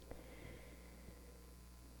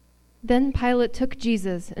Then Pilate took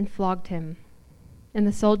Jesus and flogged him. And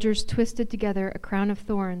the soldiers twisted together a crown of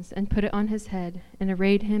thorns and put it on his head and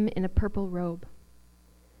arrayed him in a purple robe.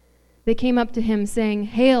 They came up to him, saying,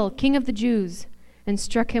 "Hail, King of the Jews!" and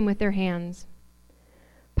struck him with their hands.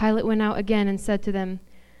 Pilate went out again and said to them,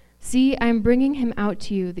 "See, I am bringing him out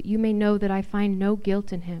to you, that you may know that I find no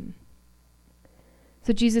guilt in him."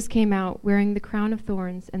 So Jesus came out, wearing the crown of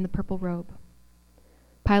thorns and the purple robe.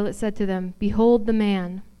 Pilate said to them, "Behold the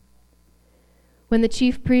man." When the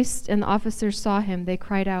chief priests and the officers saw him, they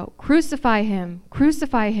cried out, "Crucify him!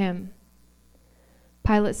 Crucify him!"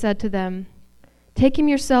 Pilate said to them, "Take him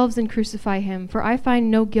yourselves and crucify him, for I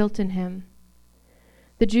find no guilt in him."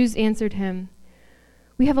 The Jews answered him,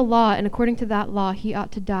 "We have a law, and according to that law he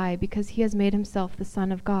ought to die, because he has made himself the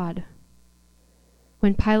Son of God."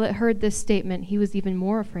 When Pilate heard this statement, he was even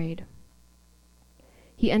more afraid.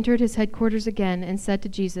 He entered his headquarters again and said to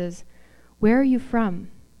Jesus, "Where are you from?"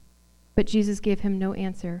 But Jesus gave him no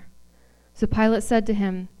answer. So Pilate said to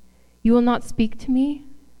him, "You will not speak to me?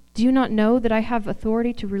 Do you not know that I have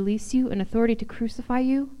authority to release you and authority to crucify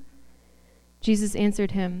you?" Jesus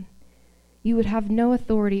answered him, "You would have no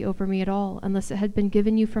authority over me at all unless it had been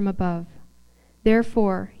given you from above.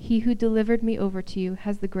 Therefore, he who delivered me over to you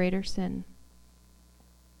has the greater sin."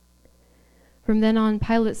 From then on,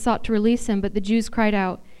 Pilate sought to release him, but the Jews cried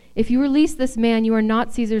out, "If you release this man, you are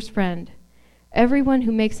not Caesar's friend. Everyone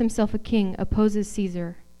who makes himself a king opposes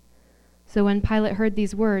Caesar." So when Pilate heard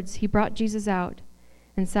these words, he brought Jesus out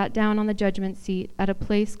and sat down on the judgment seat at a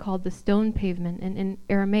place called the Stone Pavement, and in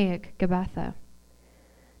Aramaic, Gabbatha.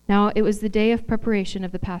 Now it was the day of preparation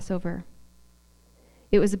of the Passover.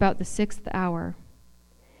 It was about the 6th hour.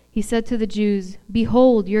 He said to the Jews,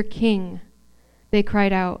 "Behold your king." They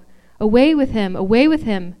cried out, "Away with him! Away with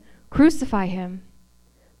him! Crucify him!"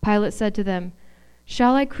 Pilate said to them,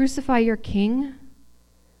 "Shall I crucify your king?"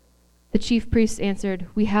 The chief priests answered,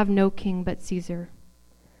 "We have no king but Caesar."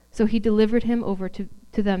 So he delivered him over to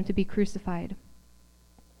them to be crucified.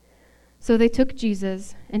 So they took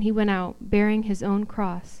Jesus, and he went out, bearing his own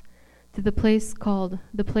cross, to the place called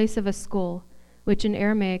the Place of a Skull, which in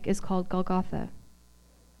Aramaic is called Golgotha.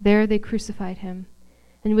 There they crucified him,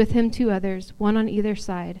 and with him 2 others, one on either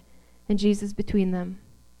side, and Jesus between them.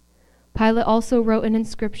 Pilate also wrote an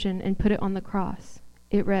inscription and put it on the cross.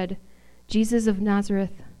 It read, "Jesus of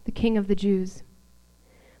Nazareth, the King of the Jews."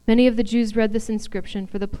 Many of the Jews read this inscription,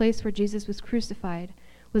 for the place where Jesus was crucified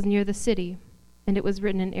was near the city, and it was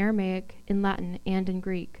written in Aramaic, in Latin, and in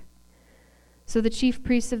Greek. So the chief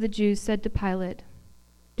priests of the Jews said to Pilate,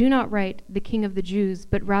 "Do not write, 'the King of the Jews,'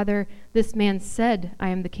 but rather, 'This man said, I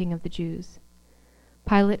am the King of the Jews.'"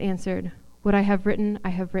 Pilate answered, "What I have written, I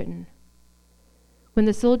have written." When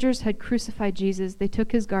the soldiers had crucified Jesus, they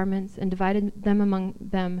took his garments and divided them among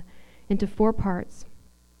them into 4 parts,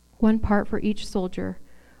 1 part for each soldier,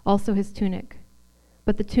 also his tunic.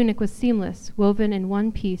 But the tunic was seamless, woven in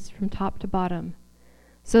one piece from top to bottom.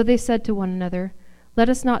 So they said to one another, "Let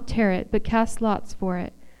us not tear it, but cast lots for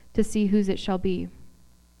it, to see whose it shall be."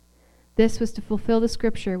 This was to fulfill the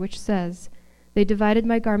scripture which says, "They divided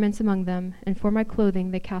my garments among them, and for my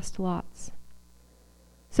clothing they cast lots."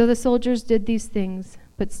 So the soldiers did these things,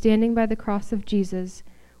 but standing by the cross of Jesus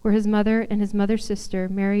were his mother and his mother's sister,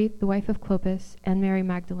 Mary, the wife of Clopas, and Mary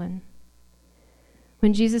Magdalene.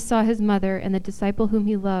 When Jesus saw his mother and the disciple whom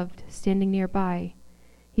he loved standing nearby,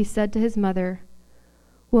 he said to his mother,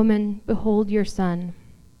 "Woman, behold your son."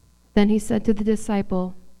 Then he said to the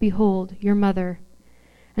disciple, "Behold your mother."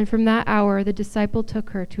 And from that hour the disciple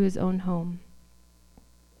took her to his own home.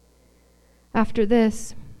 After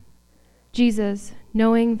this, Jesus,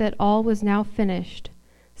 knowing that all was now finished,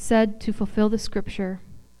 said to fulfill the scripture,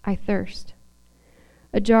 "I thirst."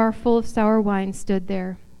 A jar full of sour wine stood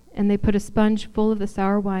there, and they put a sponge full of the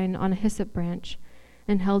sour wine on a hyssop branch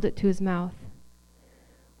and held it to his mouth.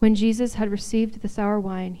 When Jesus had received the sour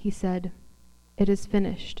wine, he said, "It is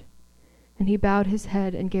finished." And he bowed his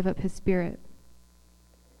head and gave up his spirit.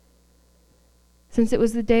 Since it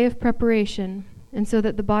was the day of preparation, and so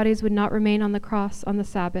that the bodies would not remain on the cross on the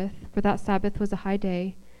Sabbath, for that Sabbath was a high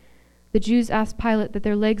day, the Jews asked Pilate that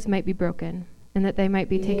their legs might be broken, and that they might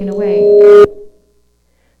be taken away.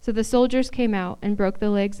 So the soldiers came out and broke the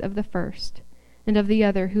legs of the first, and of the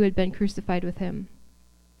other who had been crucified with him.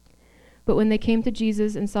 But when they came to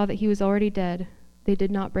Jesus and saw that he was already dead, they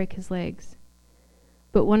did not break his legs.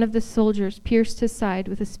 But one of the soldiers pierced his side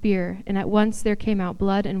with a spear, and at once there came out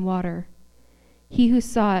blood and water. He who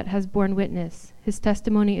saw it has borne witness. His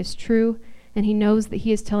testimony is true, and he knows that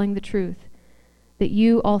he is telling the truth, that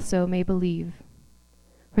you also may believe.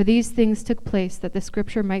 For these things took place that the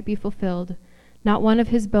scripture might be fulfilled, "Not one of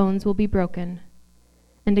his bones will be broken."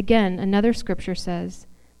 And again, another scripture says,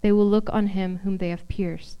 "They will look on him whom they have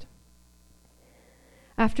pierced."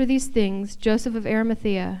 After these things, Joseph of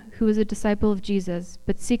Arimathea, who was a disciple of Jesus,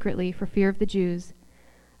 but secretly for fear of the Jews,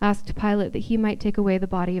 asked Pilate that he might take away the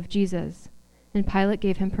body of Jesus, and Pilate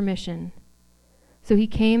gave him permission. So he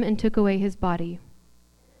came and took away his body.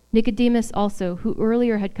 Nicodemus also, who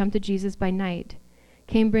earlier had come to Jesus by night,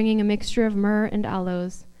 came bringing a mixture of myrrh and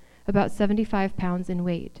aloes, about 75 pounds in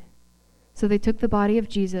weight. So they took the body of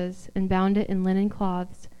Jesus and bound it in linen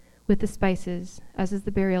cloths with the spices, as is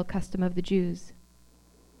the burial custom of the Jews.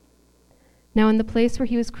 Now in the place where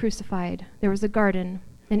he was crucified, there was a garden,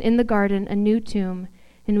 and in the garden a new tomb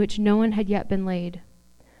in which no one had yet been laid.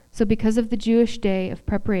 So because of the Jewish day of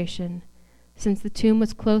preparation, since the tomb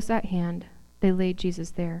was close at hand, they laid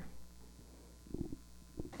Jesus there.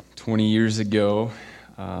 20 years ago,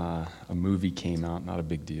 a movie came out, not a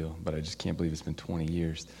big deal, but I just can't believe it's been 20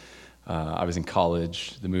 years. I was in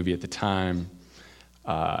college. The movie at the time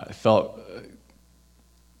felt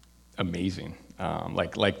amazing,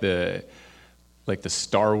 like the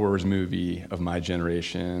Star Wars movie of my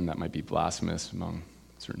generation. That might be blasphemous among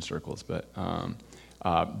certain circles, but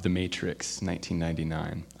The Matrix,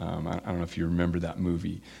 1999. I don't know if you remember that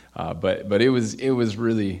movie, but it was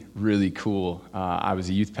really, really cool. I was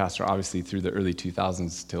a youth pastor, obviously, through the early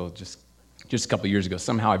 2000s till just a couple years ago.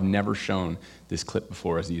 Somehow I've never shown this clip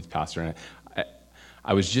before as a youth pastor, and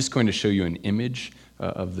I was just going to show you an image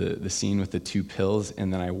of the scene with the two pills,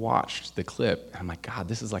 and then I watched the clip, and I'm like, God,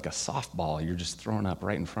 this is like a softball you're just throwing up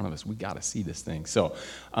right in front of us. We got to see this thing. So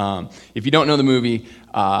if you don't know the movie,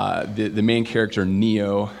 the main character,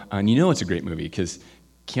 Neo, and you know it's a great movie because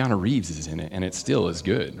Keanu Reeves is in it, and it still is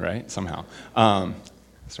good, right, somehow.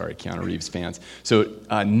 Sorry, Keanu Reeves fans. So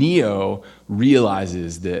Neo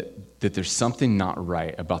realizes that there's something not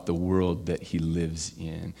right about the world that he lives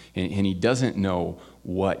in, and he doesn't know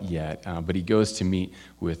what yet, but he goes to meet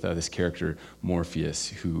with this character, Morpheus,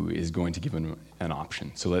 who is going to give him an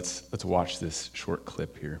option. So let's watch this short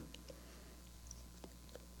clip here.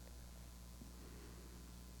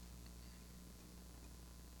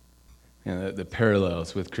 And the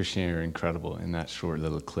parallels with Christianity are incredible in that short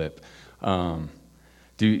little clip.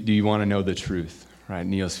 Do you want to know the truth? Right,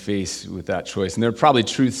 Neo's faced with that choice. And there are probably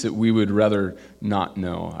truths that we would rather not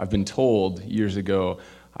know. I've been told years ago,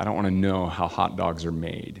 I don't want to know how hot dogs are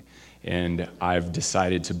made. And I've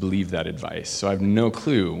decided to believe that advice. So I have no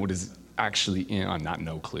clue what is actually in, not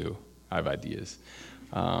no clue, I have ideas.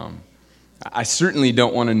 I certainly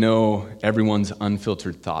don't want to know everyone's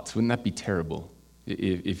unfiltered thoughts. Wouldn't that be terrible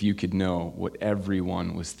if you could know what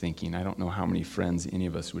everyone was thinking? I don't know how many friends any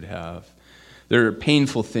of us would have. There are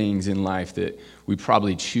painful things in life that we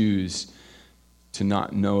probably choose to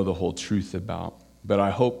not know the whole truth about. But I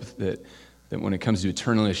hope that when it comes to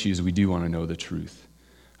eternal issues, we do want to know the truth.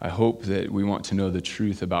 I hope that we want to know the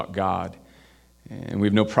truth about God. And we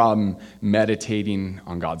have no problem meditating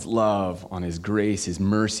on God's love, on His grace, His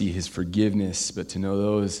mercy, His forgiveness. But to know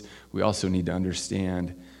those, we also need to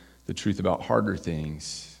understand the truth about harder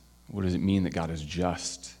things. What does it mean that God is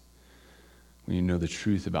just? We need to know the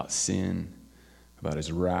truth about sin, about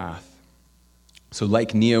His wrath. So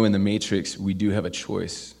like Neo in the Matrix, we do have a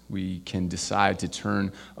choice. We can decide to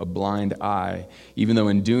turn a blind eye, even though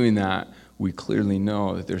in doing that, we clearly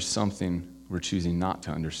know that there's something we're choosing not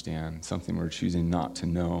to understand, something we're choosing not to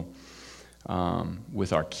know.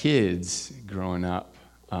 With our kids growing up,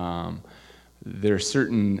 there are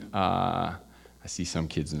certain, I see some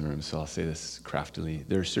kids in the room, so I'll say this craftily,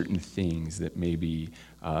 there are certain things that maybe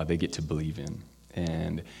they get to believe in.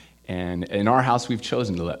 And in our house, we've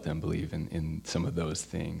chosen to let them believe in some of those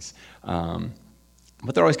things.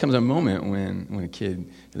 But there always comes a moment when a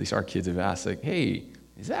kid, at least our kids have asked, like, hey,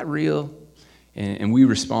 is that real? And we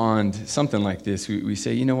respond something like this. We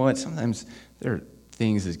say, you know what, sometimes there are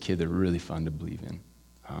things as a kid that are really fun to believe in.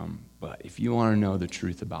 But if you want to know the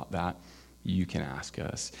truth about that, you can ask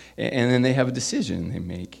us. And then they have a decision they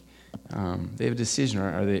make. They have a decision.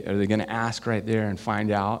 Are they going to ask right there and find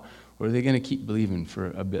out? Or are they going to keep believing for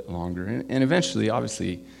a bit longer? And eventually,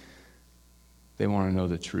 obviously, they want to know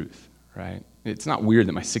the truth, right? It's not weird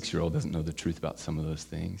that my 6-year-old doesn't know the truth about some of those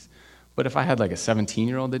things. But if I had like a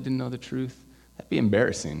 17-year-old that didn't know the truth, that'd be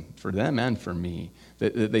embarrassing for them and for me,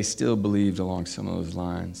 that they still believed along some of those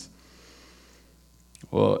lines.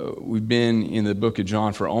 Well, we've been in the book of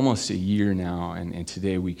John for almost a year now, and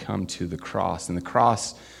today we come to the cross. And the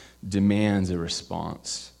cross demands a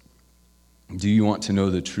response. Do you want to know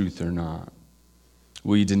the truth or not?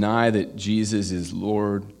 Will you deny that Jesus is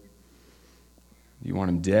Lord? Do you want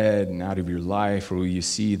Him dead and out of your life? Or will you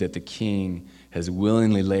see that the King has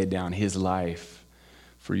willingly laid down His life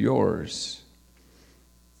for yours?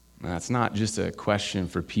 Now, that's not just a question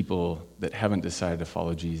for people that haven't decided to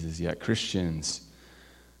follow Jesus yet. Christians,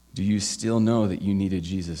 do you still know that you needed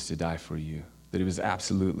Jesus to die for you, that it was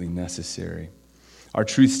absolutely necessary? Our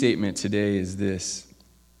truth statement today is this: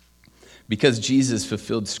 because Jesus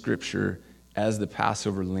fulfilled Scripture as the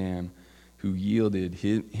Passover lamb who yielded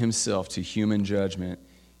himself to human judgment,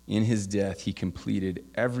 in his death he completed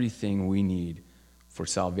everything we need for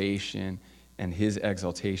salvation and his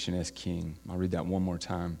exaltation as king. I'll read that one more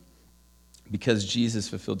time. Because Jesus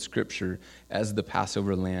fulfilled Scripture as the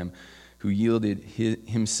Passover lamb who yielded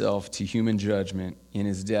himself to human judgment, in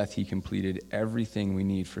his death he completed everything we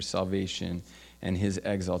need for salvation and his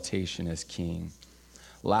exaltation as king.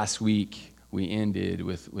 Last week, we ended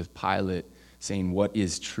with Pilate saying, what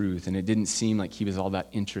is truth? And it didn't seem like he was all that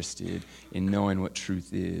interested in knowing what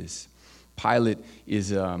truth is. Pilate is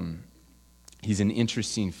he's an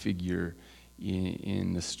interesting figure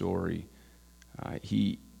in the story.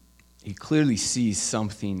 He clearly sees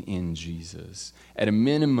something in Jesus. At a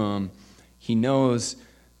minimum, he knows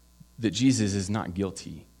that Jesus is not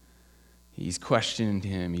guilty. He's questioned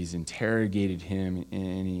him, he's interrogated him,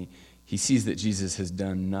 and he sees that Jesus has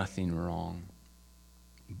done nothing wrong.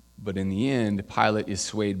 But in the end, Pilate is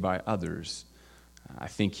swayed by others. I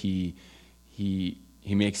think he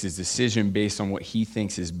makes his decision based on what he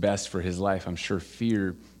thinks is best for his life. I'm sure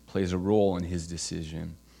fear plays a role in his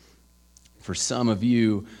decision. For some of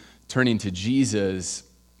you, turning to Jesus,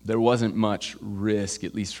 there wasn't much risk,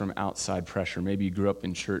 at least from outside pressure. Maybe you grew up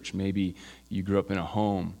in church. Maybe you grew up in a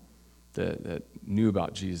home that knew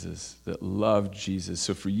about Jesus, that loved Jesus.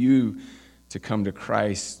 So for you to come to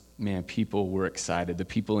Christ, man, people were excited. The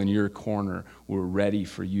people in your corner were ready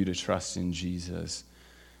for you to trust in Jesus.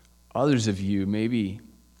 Others of you, maybe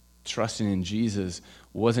trusting in Jesus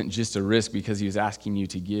wasn't just a risk because he was asking you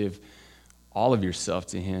to give all of yourself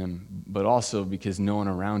to him, but also because no one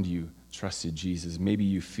around you trusted Jesus. Maybe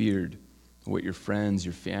you feared what your friends,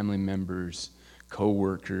 your family members,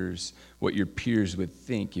 co-workers, what your peers would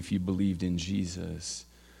think if you believed in Jesus.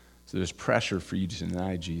 So there's pressure for you to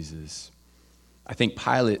deny Jesus. I think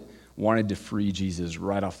Pilate wanted to free Jesus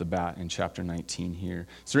right off the bat in chapter 19 here.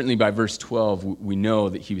 Certainly by verse 12, we know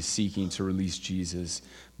that he was seeking to release Jesus.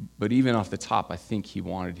 But even off the top, I think he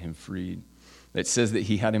wanted him freed. It says that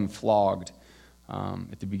he had him flogged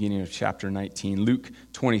at the beginning of chapter 19. Luke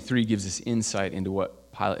 23 gives us insight into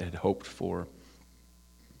what Pilate had hoped for.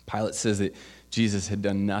 Pilate says that Jesus had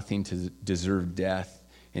done nothing to deserve death,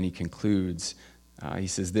 and he concludes, he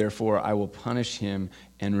says, therefore, I will punish him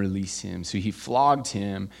and release him. So he flogged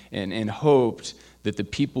him and hoped that the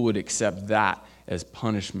people would accept that as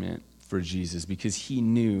punishment for Jesus because he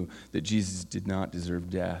knew that Jesus did not deserve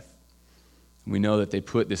death. We know that they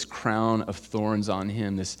put this crown of thorns on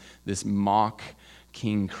him, this mock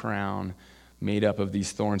king crown made up of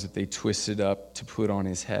these thorns that they twisted up to put on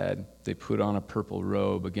his head. They put on a purple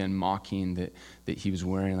robe, again mocking that he was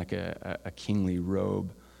wearing like a kingly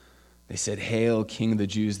robe. They said, "Hail, King of the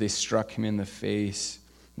Jews." They struck him in the face.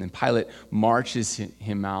 And then Pilate marches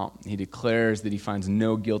him out. He declares that he finds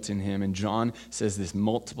no guilt in him. And John says this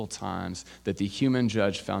multiple times, that the human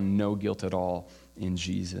judge found no guilt at all in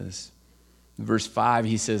Jesus. In verse 5,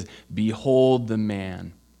 he says, "Behold the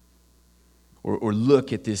man," or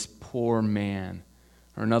look at this poor man.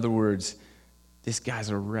 Or in other words, this guy's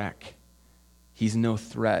a wreck. He's no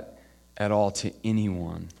threat at all to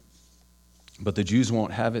anyone. But the Jews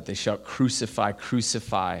won't have it. They shout, "Crucify,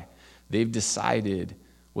 crucify." They've decided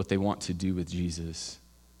what they want to do with Jesus.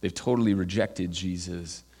 They've totally rejected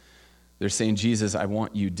Jesus. They're saying, "Jesus, I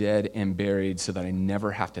want you dead and buried so that I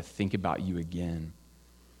never have to think about you again."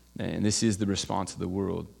 And this is the response of the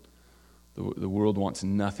world. The world wants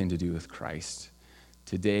nothing to do with Christ.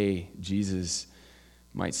 Today, Jesus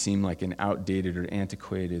might seem like an outdated or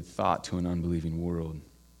antiquated thought to an unbelieving world.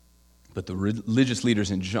 But the religious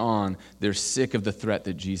leaders in John, they're sick of the threat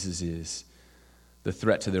that Jesus is, the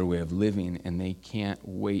threat to their way of living, and they can't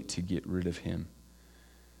wait to get rid of him.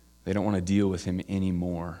 They don't want to deal with him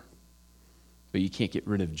anymore. But you can't get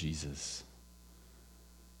rid of Jesus.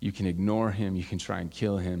 You can ignore him, you can try and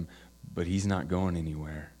kill him, but he's not going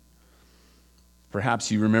anywhere.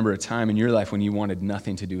 Perhaps you remember a time in your life when you wanted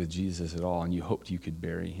nothing to do with Jesus at all, and you hoped you could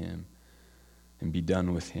bury him and be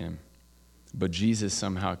done with him. But Jesus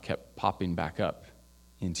somehow kept popping back up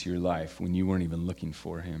into your life when you weren't even looking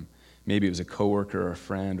for him. Maybe it was a coworker or a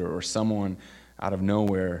friend or someone out of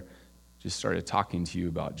nowhere just started talking to you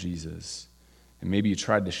about Jesus. And maybe you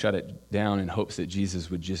tried to shut it down in hopes that Jesus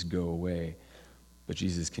would just go away. But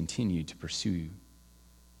Jesus continued to pursue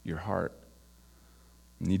your heart.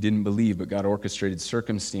 And you didn't believe, but God orchestrated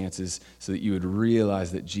circumstances so that you would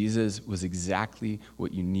realize that Jesus was exactly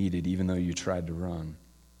what you needed, even though you tried to run.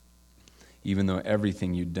 Even though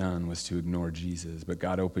everything you'd done was to ignore Jesus. But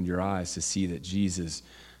God opened your eyes to see that Jesus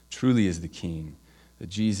truly is the king, that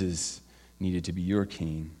Jesus needed to be your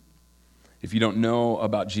king. If you don't know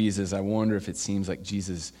about Jesus, I wonder if it seems like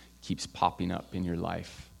Jesus keeps popping up in your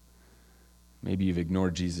life. Maybe you've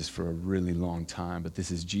ignored Jesus for a really long time, but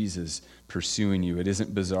this is Jesus pursuing you. It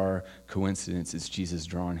isn't bizarre coincidence. It's Jesus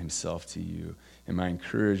drawing himself to you. And my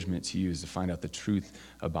encouragement to you is to find out the truth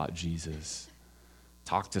about Jesus.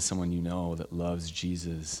 Talk to someone you know that loves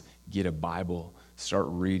Jesus. Get a Bible. Start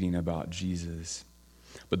reading about Jesus.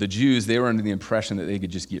 But the Jews, they were under the impression that they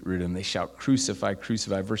could just get rid of him. They shout, "Crucify,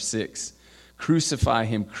 crucify." Verse 6, "Crucify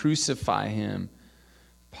him, crucify him."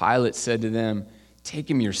 Pilate said to them, "Take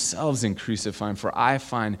him yourselves and crucify him, for I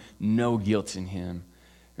find no guilt in him."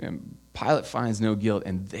 And Pilate finds no guilt,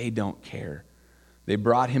 and they don't care. They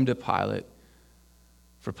brought him to Pilate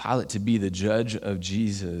for Pilate to be the judge of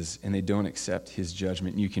Jesus, and they don't accept his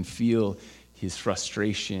judgment. And you can feel his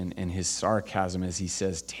frustration and his sarcasm as he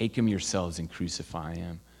says, "Take him yourselves and crucify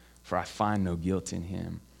him, for I find no guilt in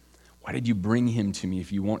him. Why did you bring him to me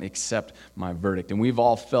if you won't accept my verdict?" And we've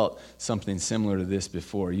all felt something similar to this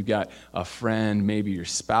before. You've got a friend, maybe your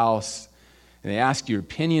spouse, and they ask your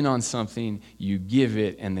opinion on something, you give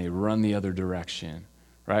it, and they run the other direction,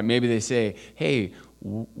 right? Maybe they say, "Hey,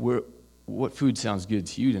 what food sounds good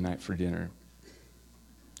to you tonight for dinner?"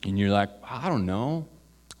 And you're like, "I don't know.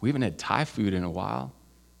 We haven't had Thai food in a while."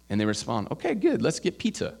 And they respond, "Okay, good, let's get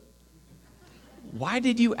pizza." Why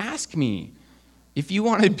did you ask me if you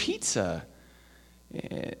wanted pizza?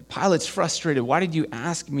 Pilate's frustrated. Why did you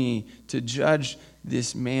ask me to judge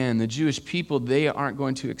this man? The Jewish people, they aren't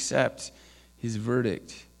going to accept his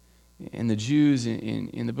verdict. And the Jews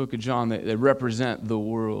in the book of John, they represent the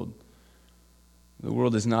world. The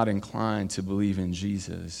world is not inclined to believe in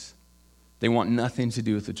Jesus. They want nothing to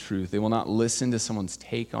do with the truth. They will not listen to someone's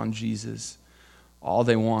take on Jesus. All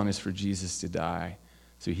they want is for Jesus to die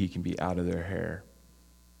so he can be out of their hair.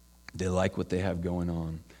 They like what they have going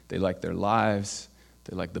on. They like their lives.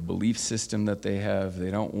 They like the belief system that they have. They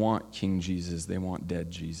don't want King Jesus. They want dead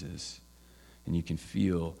Jesus. And you can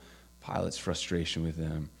feel Pilate's frustration with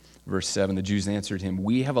them. Verse 7, the Jews answered him,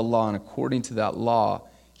 "We have a law, and according to that law,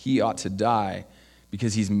 he ought to die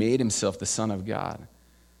because he's made himself the Son of God."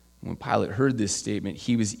 When Pilate heard this statement,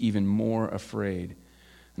 he was even more afraid.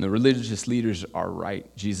 And the religious leaders are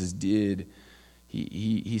right. Jesus did.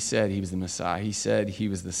 He said he was the Messiah. He said he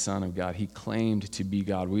was the Son of God. He claimed to be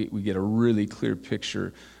God. We get a really clear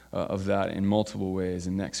picture of that in multiple ways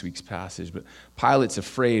in next week's passage. But Pilate's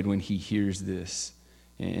afraid when he hears this.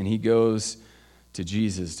 And he goes to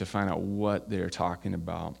Jesus to find out what they're talking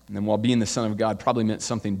about. And then while being the Son of God probably meant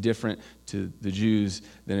something different to the Jews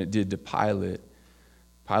than it did to Pilate,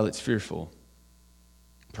 Pilate's fearful.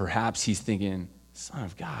 Perhaps he's thinking, "Son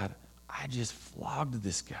of God, I just flogged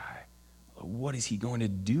this guy. What is he going to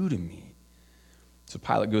do to me?" So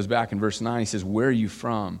Pilate goes back in verse 9. He says, "Where are you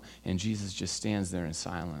from?" And Jesus just stands there in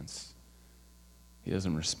silence. He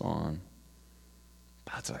doesn't respond.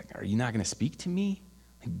 Pilate's like, "Are you not going to speak to me?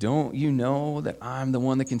 Don't you know that I'm the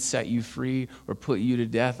one that can set you free or put you to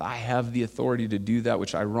death? I have the authority to do that,"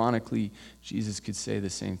 which ironically, Jesus could say the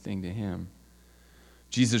same thing to him.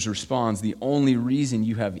 Jesus responds, "The only reason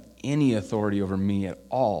you have any authority over me at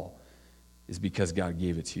all is because God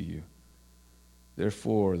gave it to you.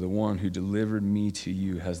 Therefore, the one who delivered me to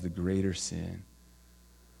you has the greater sin."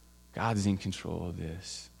 God's in control of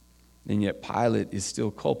this. And yet Pilate is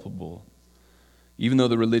still culpable. Even though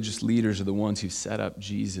the religious leaders are the ones who set up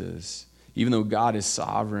Jesus, even though God is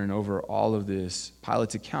sovereign over all of this,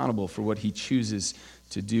 Pilate's accountable for what he chooses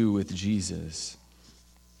to do with Jesus.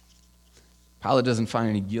 Pilate doesn't find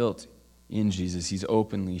any guilt in Jesus. He's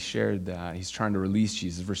openly shared that. He's trying to release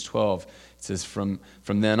Jesus. Verse 12, it says, From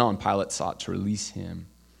then on, Pilate sought to release him.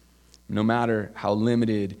 No matter how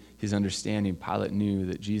limited his understanding, Pilate knew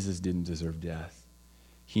that Jesus didn't deserve death.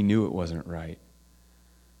 He knew it wasn't right.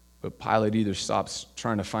 But Pilate either stops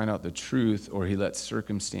trying to find out the truth, or he lets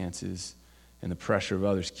circumstances and the pressure of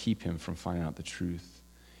others keep him from finding out the truth.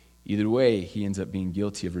 Either way, he ends up being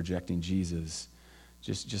guilty of rejecting Jesus,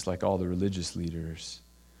 just like all the religious leaders.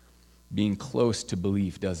 Being close to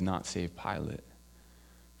belief does not save Pilate.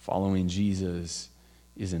 Following Jesus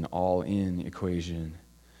is an all-in equation.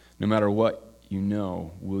 No matter what you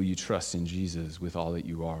know, will you trust in Jesus with all that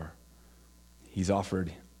you are? He's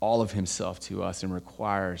offered all of himself to us and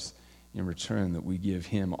requires in return that we give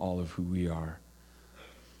him all of who we are.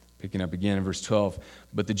 Picking up again in verse 12,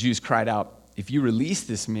 but the Jews cried out, if you release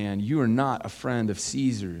this man, you are not a friend of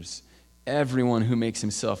Caesar's. Everyone who makes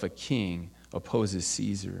himself a king opposes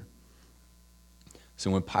Caesar." So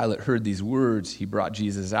when Pilate heard these words, he brought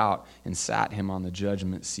Jesus out and sat him on the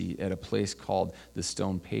judgment seat at a place called the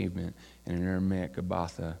Stone Pavement, in Aramaic,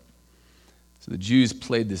 Gabbatha. So the Jews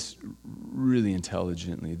played this really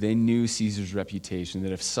intelligently. They knew Caesar's reputation,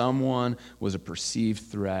 that if someone was a perceived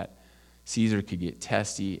threat, Caesar could get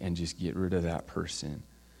testy and just get rid of that person.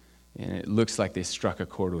 And it looks like they struck a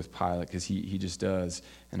chord with Pilate, because he just does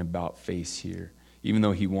an about face here. Even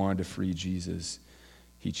though he wanted to free Jesus,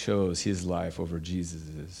 he chose his life over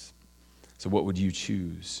Jesus's. So what would you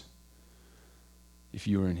choose if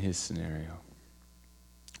you were in his scenario?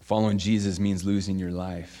 Following Jesus means losing your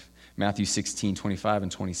life. Matthew 16:25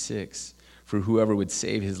 and 26. "For whoever would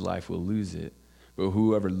save his life will lose it, but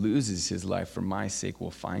whoever loses his life for my sake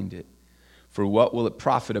will find it. For what will it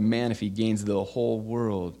profit a man if he gains the whole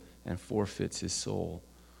world and forfeits his soul?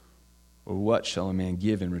 Or what shall a man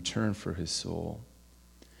give in return for his soul?"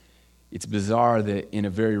 It's bizarre that in a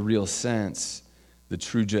very real sense, the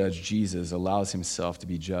true judge Jesus allows himself to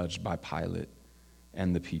be judged by Pilate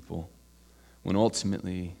and the people, when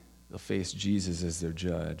ultimately they'll face Jesus as their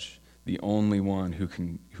judge, the only one who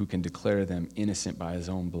can declare them innocent by his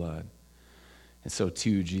own blood. And so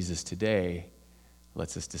too, Jesus today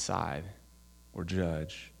lets us decide or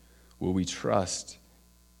judge. Will we trust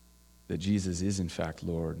that Jesus is in fact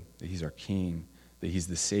Lord, that he's our King, that he's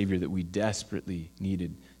the Savior that we desperately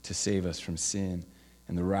needed to save us from sin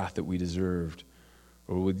and the wrath that we deserved?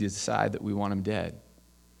 Or will we decide that we want him dead?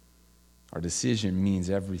 Our decision means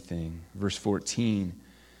everything. Verse 14,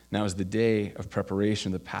 "Now as the day of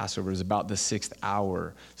preparation of the Passover is about the 6th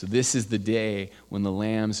hour." So this is the day when the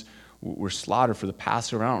lambs were slaughtered for the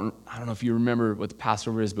Passover. I don't know if you remember what the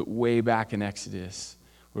Passover is, but way back in Exodus,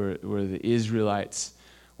 where the Israelites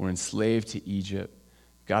were enslaved to Egypt,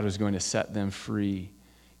 God was going to set them free.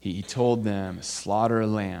 He told them, slaughter a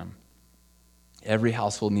lamb. Every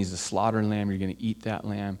household needs to slaughter a lamb. You're going to eat that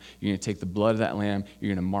lamb. You're going to take the blood of that lamb. You're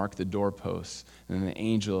going to mark the doorposts. And then the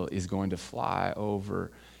angel is going to fly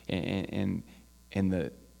over, and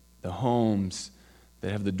the homes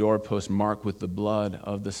that have the doorposts marked with the blood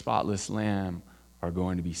of the spotless lamb are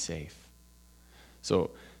going to be safe.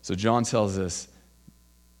 So John tells us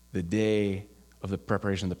the day of the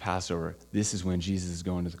preparation of the Passover, this is when Jesus is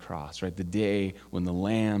going to the cross, right? The day when the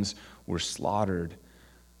lambs were slaughtered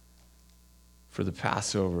for the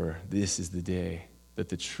Passover, this is the day that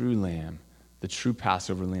the true lamb, the true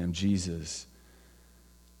Passover lamb, Jesus,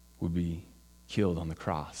 would be killed on the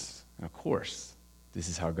cross. And of course, this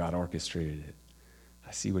is how God orchestrated it.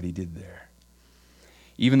 I see what he did there.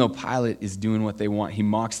 Even though Pilate is doing what they want, he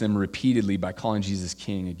mocks them repeatedly by calling Jesus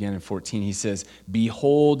king. Again in 14, he says,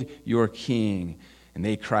 "Behold your king." And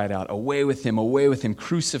they cried out, away with him,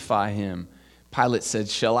 crucify him." Pilate said,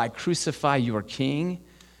 "Shall I crucify your king?"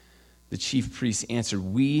 The chief priests answered,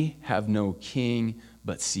 "We have no king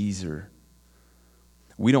but Caesar."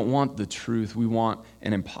 We don't want the truth. We want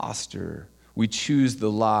an imposter. We choose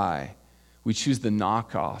the lie. We choose the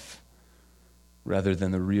knockoff rather than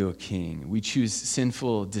the real king. We choose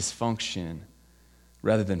sinful dysfunction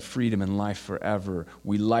rather than freedom and life forever.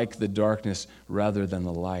 We like the darkness rather than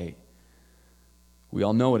the light. We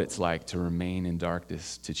all know what it's like to remain in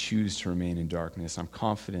darkness, to choose to remain in darkness. I'm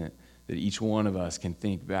confident that each one of us can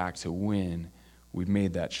think back to when we've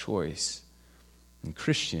made that choice. And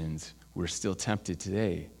Christians, we're still tempted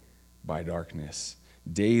today by darkness.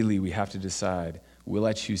 Daily we have to decide, will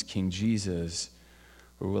I choose King Jesus,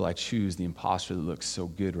 or will I choose the imposter that looks so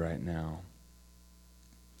good right now?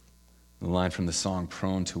 The line from the song,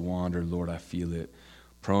 "Prone to wander, Lord, I feel it.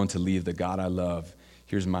 Prone to leave the God I love.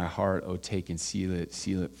 Here's my heart, oh, take and seal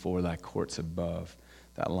it for thy courts above."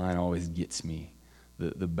 That line always gets me.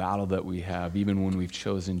 The battle that we have, even when we've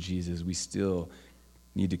chosen Jesus, we still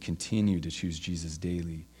need to continue to choose Jesus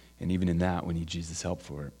daily. And even in that, we need Jesus' help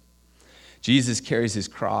for it. Jesus carries his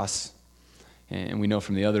cross. And we know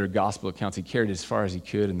from the other gospel accounts, he carried it as far as he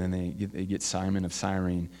could, and then they get Simon of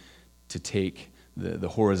Cyrene to take the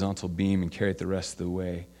horizontal beam and carry it the rest of the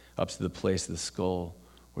way up to the place of the skull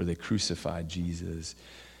where they crucified Jesus.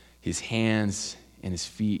 His hands and his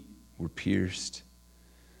feet were pierced.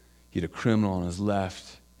 He had a criminal on his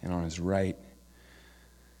left and on his right.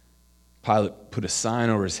 Pilate put a sign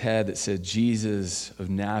over his head that said, "Jesus of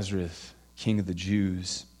Nazareth, King of the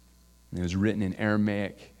Jews." And it was written in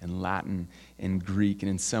Aramaic and Latin and Greek. And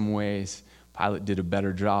in some ways, Pilate did a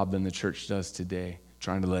better job than the church does today,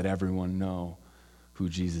 trying to let everyone know who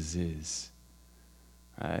Jesus is.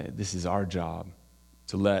 This is our job,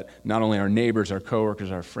 to let not only our neighbors, our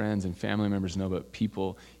coworkers, our friends, and family members know, but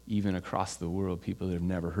people even across the world, people that have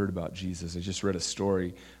never heard about Jesus. I just read a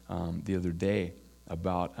story the other day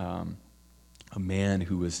about a man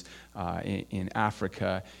who was in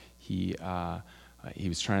Africa. He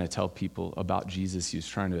was trying to tell people about Jesus. He was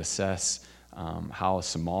trying to assess how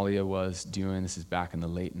Somalia was doing. This is back in the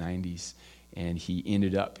late 90s. And he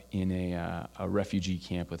ended up in a refugee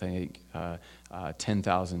camp with, I think,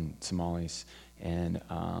 10,000 Somalis. And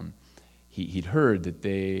he'd heard that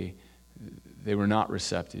they were not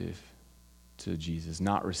receptive to Jesus,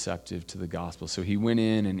 not receptive to the gospel. So he went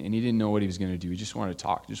in, and he didn't know what he was going to do. He just wanted to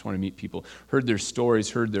talk, just wanted to meet people, heard their stories,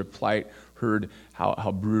 heard their plight, heard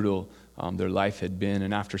how brutal their life had been.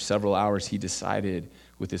 And after several hours, he decided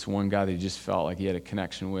with this one guy that he just felt like he had a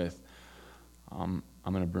connection with, I'm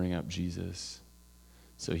going to bring up Jesus.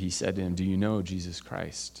 So he said to him, do you know Jesus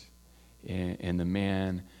Christ? And the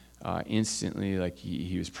man instantly, like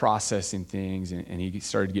he was processing things, and he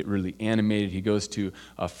started to get really animated. He goes to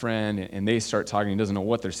a friend, and they start talking. He doesn't know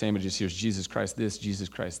what they're saying, but just hears Jesus Christ this, Jesus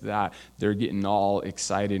Christ that. They're getting all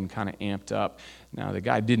excited and kind of amped up. Now, the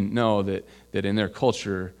guy didn't know that in their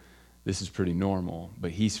culture, this is pretty normal, but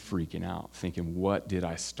he's freaking out, thinking, what did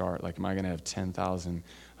I start? Like, am I going to have 10,000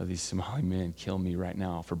 of these Somali men kill me right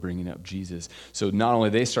now for bringing up Jesus? So not only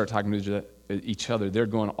they start talking to each other, they're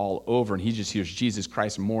going all over, and he just hears Jesus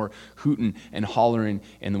Christ more hooting and hollering.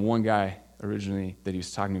 And the one guy originally that he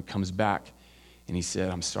was talking to comes back, and he said,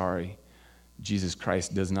 I'm sorry, Jesus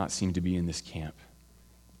Christ does not seem to be in this camp.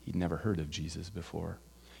 He'd never heard of Jesus before.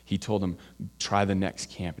 He told him, try the next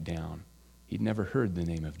camp down. He'd never heard the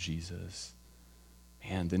name of Jesus.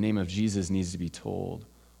 Man, the name of Jesus needs to be told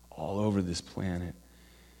all over this planet.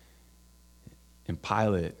 And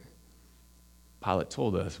Pilate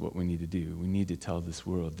told us what we need to do. We need to tell this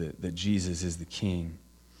world that Jesus is the king.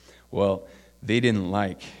 Well,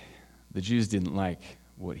 the Jews didn't like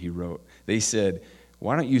what he wrote. They said,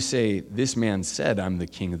 why don't you say, this man said, I'm the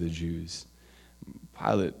king of the Jews?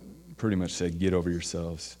 Pilate pretty much said, get over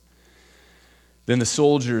yourselves. Then the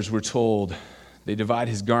soldiers were told, they divide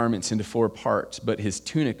his garments into 4 parts, but his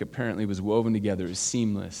tunic apparently was woven together. It was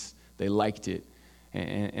seamless. They liked it,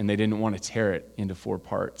 and they didn't want to tear it into 4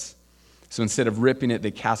 parts. So instead of ripping it, they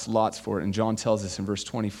cast lots for it. And John tells us in verse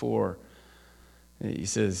 24, he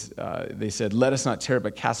says, they said, let us not tear it,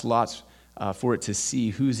 but cast lots for it to see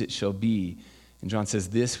whose it shall be. And John says,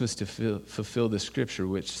 this was to fulfill the scripture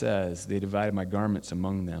which says, they divided my garments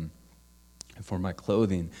among them. And for my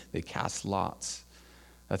clothing, they cast lots.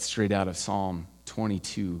 That's straight out of Psalm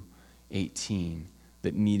 22:18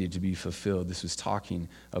 that needed to be fulfilled. This was talking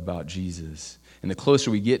about Jesus. And the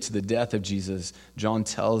closer we get to the death of Jesus, John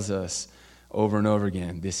tells us over and over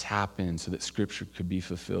again, this happened so that Scripture could be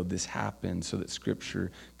fulfilled. This happened so that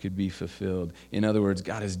Scripture could be fulfilled. In other words,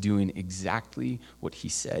 God is doing exactly what he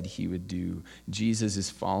said he would do. Jesus is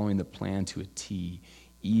following the plan to a T,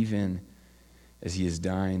 even as he is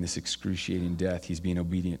dying this excruciating death, he's being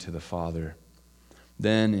obedient to the Father.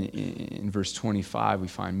 Then in verse 25, we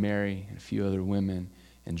find Mary and a few other women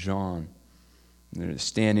and John. And they're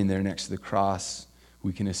standing there next to the cross.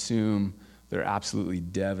 We can assume they're absolutely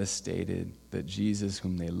devastated that Jesus,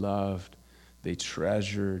 whom they loved, they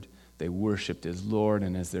treasured, they worshiped as Lord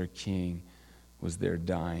and as their King, was there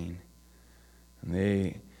dying. And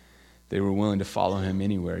they were willing to follow him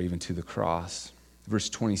anywhere, even to the cross. Verses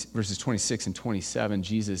 26 and 27,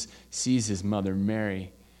 Jesus sees his mother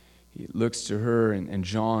Mary. He looks to her, and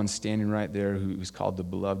John standing right there, who was called the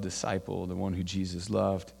beloved disciple, the one who Jesus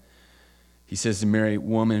loved. He says to Mary,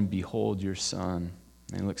 woman, behold your son.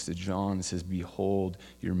 And he looks to John and says, behold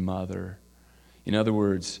your mother. In other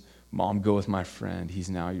words, Mom, go with my friend. He's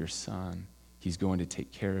now your son. He's going to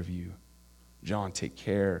take care of you. John, take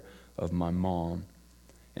care of my mom.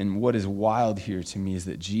 And what is wild here to me is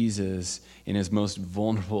that Jesus, in his most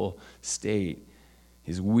vulnerable state,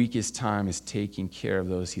 his weakest time, is taking care of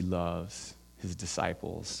those he loves, his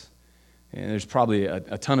disciples. And there's probably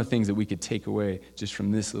a ton of things that we could take away just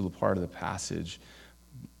from this little part of the passage.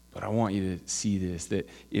 But I want you to see this, that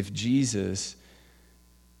if Jesus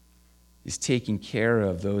is taking care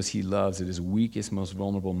of those he loves at his weakest, most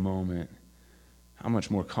vulnerable moment, how much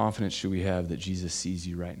more confidence should we have that Jesus sees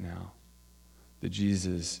you right now? That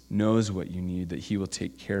Jesus knows what you need, that he will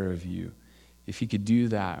take care of you. If he could do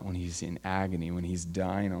that when he's in agony, when he's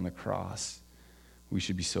dying on the cross, we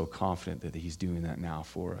should be so confident that he's doing that now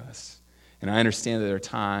for us. And I understand that there are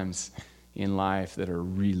times in life that are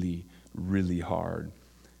really, really hard.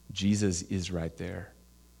 Jesus is right there,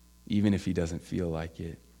 even if he doesn't feel like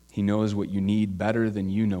it. He knows what you need better than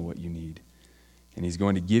you know what you need. And he's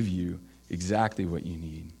going to give you exactly what you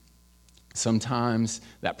need. Sometimes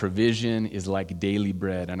that provision is like daily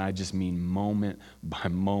bread, and I just mean moment by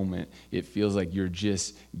moment. It feels like you're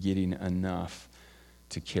just getting enough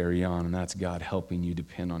to carry on, and that's God helping you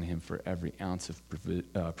depend on him for every ounce of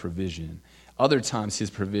provision. Other times his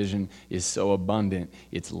provision is so abundant,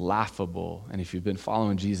 it's laughable. And if you've been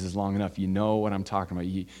following Jesus long enough, you know what I'm talking about.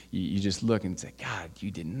 You just look and say, God,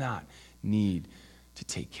 you did not need to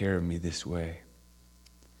take care of me this way.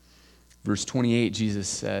 Verse 28, Jesus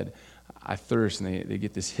said, I thirst, and they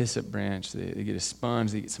get this hyssop branch, they get a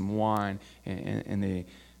sponge, they get some wine, and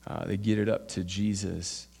they get it up to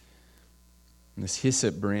Jesus. And this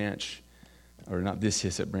hyssop branch, or not this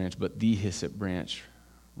hyssop branch, but the hyssop branch,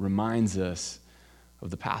 reminds us of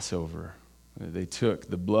the Passover. They took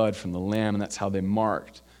the blood from the lamb, and that's how they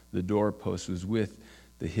marked the doorpost, was with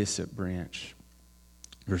the hyssop branch.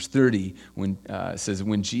 Verse 30 says,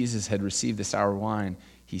 when Jesus had received the sour wine,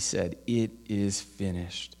 he said, it is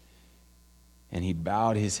finished. And he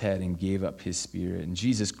bowed his head and gave up his spirit. And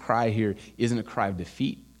Jesus' cry here isn't a cry of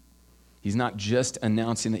defeat. He's not just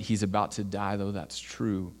announcing that he's about to die, though that's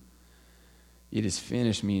true. It is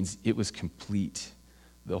finished means it was complete.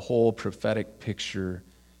 The whole prophetic picture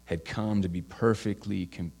had come to be perfectly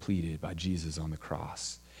completed by Jesus on the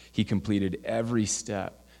cross. He completed every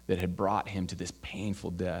step that had brought him to this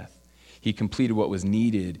painful death. He completed what was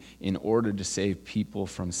needed in order to save people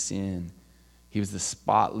from sin. He was the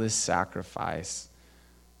spotless sacrifice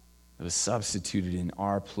that was substituted in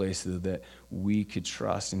our place so that we could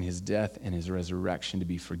trust in his death and his resurrection to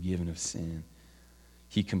be forgiven of sin.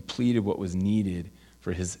 He completed what was needed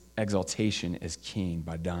for his exaltation as king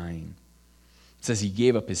by dying. It says he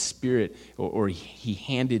gave up his spirit, or he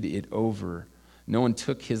handed it over. No one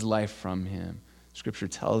took his life from him. Scripture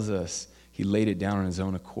tells us he laid it down on his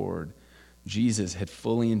own accord. Jesus had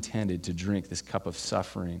fully intended to drink this cup of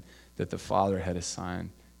suffering that the Father had assigned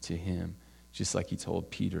to him, just like he told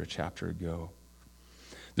Peter a chapter ago.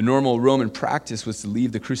 The normal Roman practice was to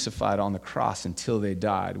leave the crucified on the cross until they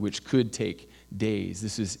died, which could take days.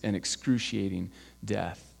 This is an excruciating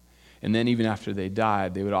death. And then even after they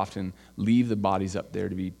died, they would often leave the bodies up there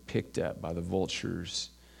to be picked up by the vultures.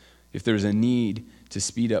 If there was a need to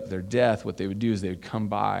speed up their death, what they would do is they would come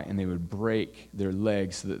by and they would break their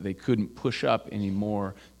legs so that they couldn't push up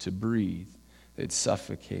anymore to breathe. They'd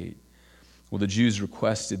suffocate. Well, the Jews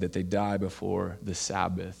requested that they die before the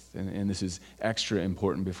Sabbath, and this is extra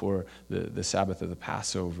important before the Sabbath of the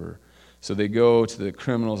Passover. So they go to the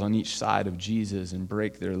criminals on each side of Jesus and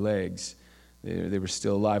break their legs. They were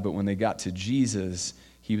still alive, but when they got to Jesus,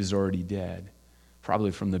 he was already dead,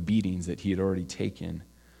 probably from the beatings that he had already taken.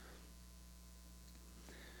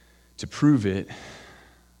 To prove it,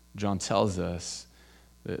 John tells us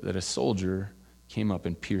that a soldier came up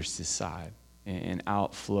and pierced his side, and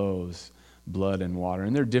out flows blood and water.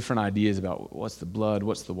 And there are different ideas about what's the blood,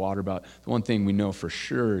 what's the water about. The one thing we know for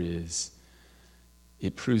sure is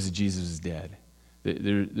it proves that Jesus is dead.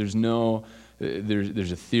 There's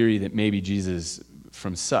a theory that maybe Jesus,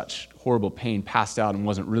 from such horrible pain, passed out and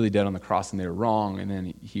wasn't really dead on the cross, and they were wrong, and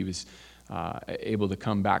then he was able to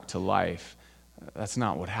come back to life. That's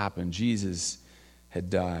not what happened. Jesus had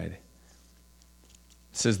died.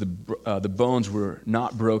 It says the bones were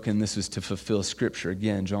not broken. This was to fulfill Scripture.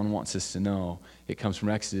 Again, John wants us to know. It comes from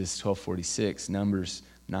Exodus 12:46, Numbers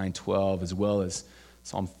 9:12, as well as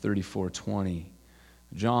Psalm 34:20.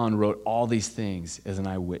 John wrote all these things as an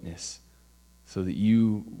eyewitness so that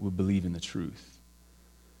you would believe in the truth.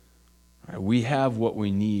 All right, we have what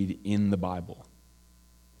we need in the Bible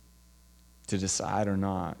to decide or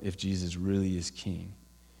not if Jesus really is king.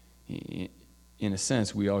 In a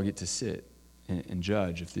sense, we all get to sit and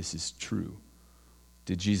judge if this is true.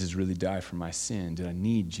 Did Jesus really die for my sin? Did I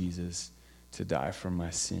need Jesus to die for my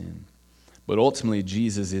sin? But ultimately,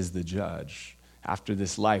 Jesus is the judge. After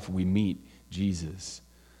this life, we meet Jesus.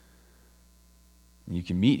 And you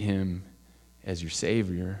can meet him as your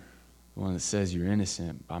Savior, the one that says you're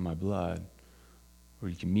innocent by my blood, or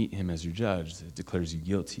you can meet him as your judge that declares you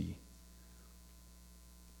guilty.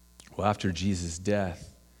 Well, after Jesus'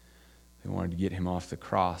 death, they wanted to get him off the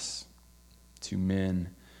cross. Two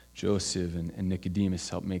men, Joseph and Nicodemus,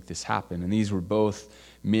 helped make this happen. And these were both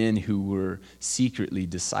men who were secretly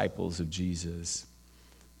disciples of Jesus.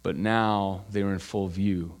 But now they were in full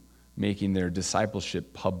view, making their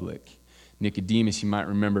discipleship public. Nicodemus, you might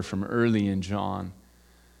remember from early in John,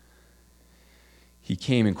 he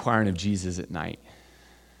came inquiring of Jesus at night.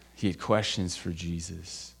 He had questions for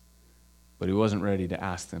Jesus, but he wasn't ready to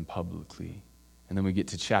ask them publicly. And then we get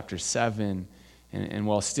to chapter 7, and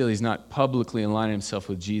while still he's not publicly aligning himself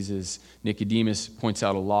with Jesus, Nicodemus points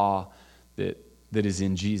out a law that is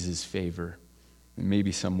in Jesus' favor. And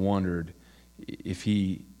maybe some wondered, if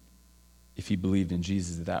he believed in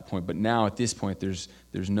Jesus at that point. But now at this point, there's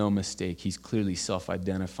no mistake. He's clearly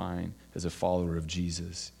self-identifying as a follower of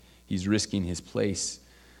Jesus. He's risking his place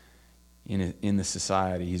in the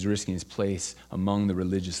society. He's risking his place among the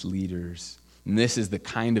religious leaders. And this is the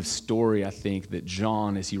kind of story, I think, that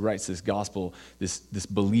John, as he writes this gospel, this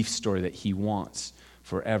belief story that he wants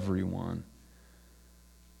for everyone.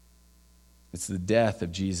 It's the death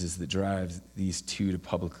of Jesus that drives these two to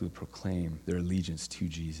publicly proclaim their allegiance to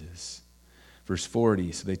Jesus. Verse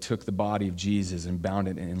 40, so they took the body of Jesus and bound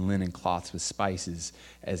it in linen cloths with spices,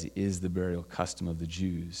 as is the burial custom of the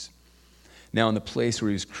Jews. Now in the place where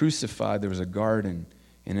he was crucified, there was a garden,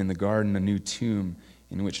 and in the garden a new tomb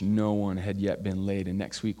in which no one had yet been laid. And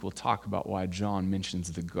next week we'll talk about why John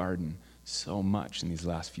mentions the garden so much in these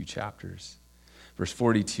last few chapters. Verse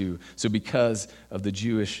 42, so because of the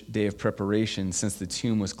Jewish day of preparation, since the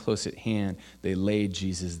tomb was close at hand, they laid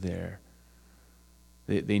Jesus there.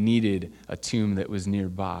 They needed a tomb that was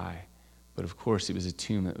nearby, but of course it was a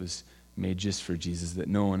tomb that was made just for Jesus, that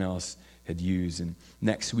no one else had used. And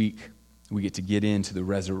next week we get into the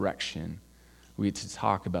resurrection. We get to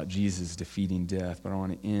talk about Jesus defeating death, but I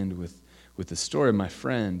want to end with the story of my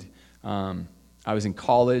friend. I was in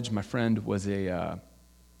college. My friend was a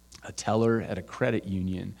teller at a credit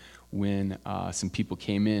union when some people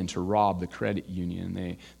came in to rob the credit union.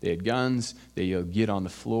 They had guns. They yelled, "Get on the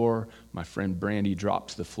floor." My friend Brandy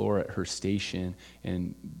dropped to the floor at her station,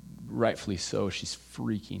 and rightfully so, she's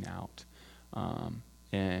freaking out.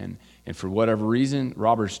 And for whatever reason,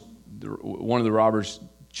 one of the robbers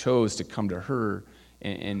chose to come to her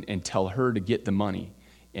and tell her to get the money.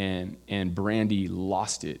 And Brandy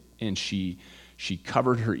lost it, and she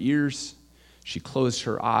covered her ears. She closed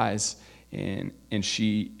her eyes, and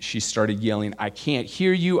she started yelling, "I can't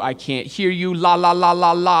hear you, I can't hear you, la, la, la,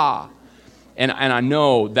 la, la." And I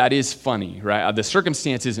know that is funny, right? The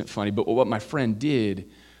circumstance isn't funny, but what my friend did,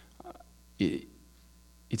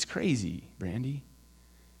 it's crazy, Brandy.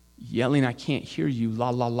 Yelling, "I can't hear you,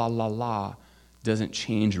 la, la, la, la, la," doesn't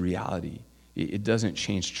change reality. It doesn't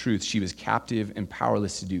change truth. She was captive and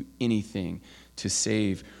powerless to do anything to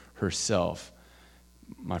save herself.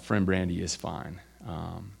 My friend Brandy is fine.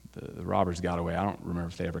 The robbers got away. I don't remember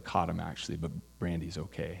if they ever caught him, actually, but Brandy's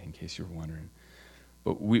okay, in case you're wondering.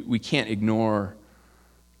 But we can't ignore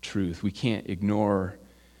truth. We can't ignore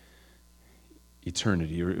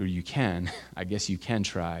eternity, or you can. I guess you can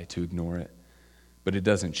try to ignore it, but it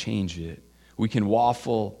doesn't change it. We can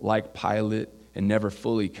waffle like Pilate and never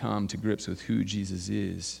fully come to grips with who Jesus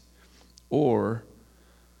is. Or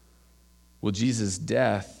will Jesus'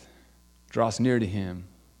 death draw us near to him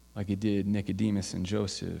like it did Nicodemus and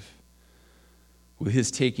Joseph? Will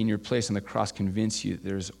his taking your place on the cross convince you that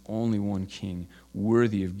there's only one king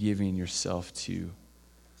worthy of giving yourself to?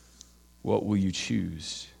 What will you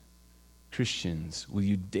choose? Christians, will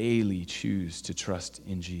you daily choose to trust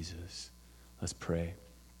in Jesus? Let's pray.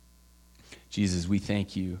 Jesus, we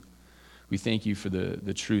thank you. We thank you for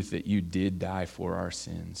the truth that you did die for our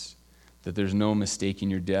sins, that there's no mistaking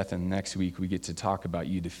your death, and next week we get to talk about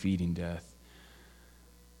you defeating death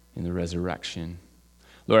in the resurrection.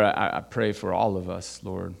 Lord, I pray for all of us,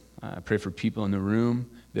 Lord. I pray for people in the room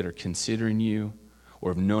that are considering you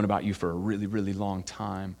or have known about you for a really, really long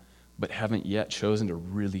time, but haven't yet chosen to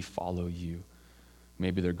really follow you.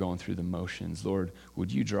 Maybe they're going through the motions. Lord,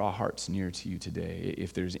 would you draw hearts near to you today?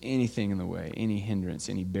 If there's anything in the way, any hindrance,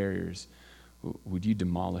 any barriers, would you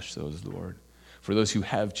demolish those, Lord? For those who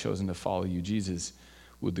have chosen to follow you, Jesus,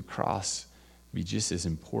 would the cross be just as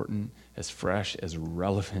important, as fresh, as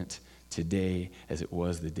relevant today as it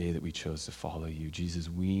was the day that we chose to follow you? Jesus,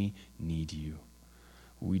 we need you.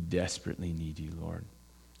 We desperately need you, Lord.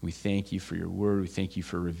 We thank you for your word. We thank you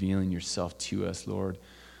for revealing yourself to us, Lord.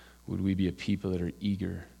 Would we be a people that are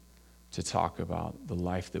eager to talk about the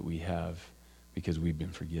life that we have because we've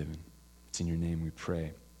been forgiven? It's in your name we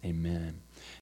pray. Amen.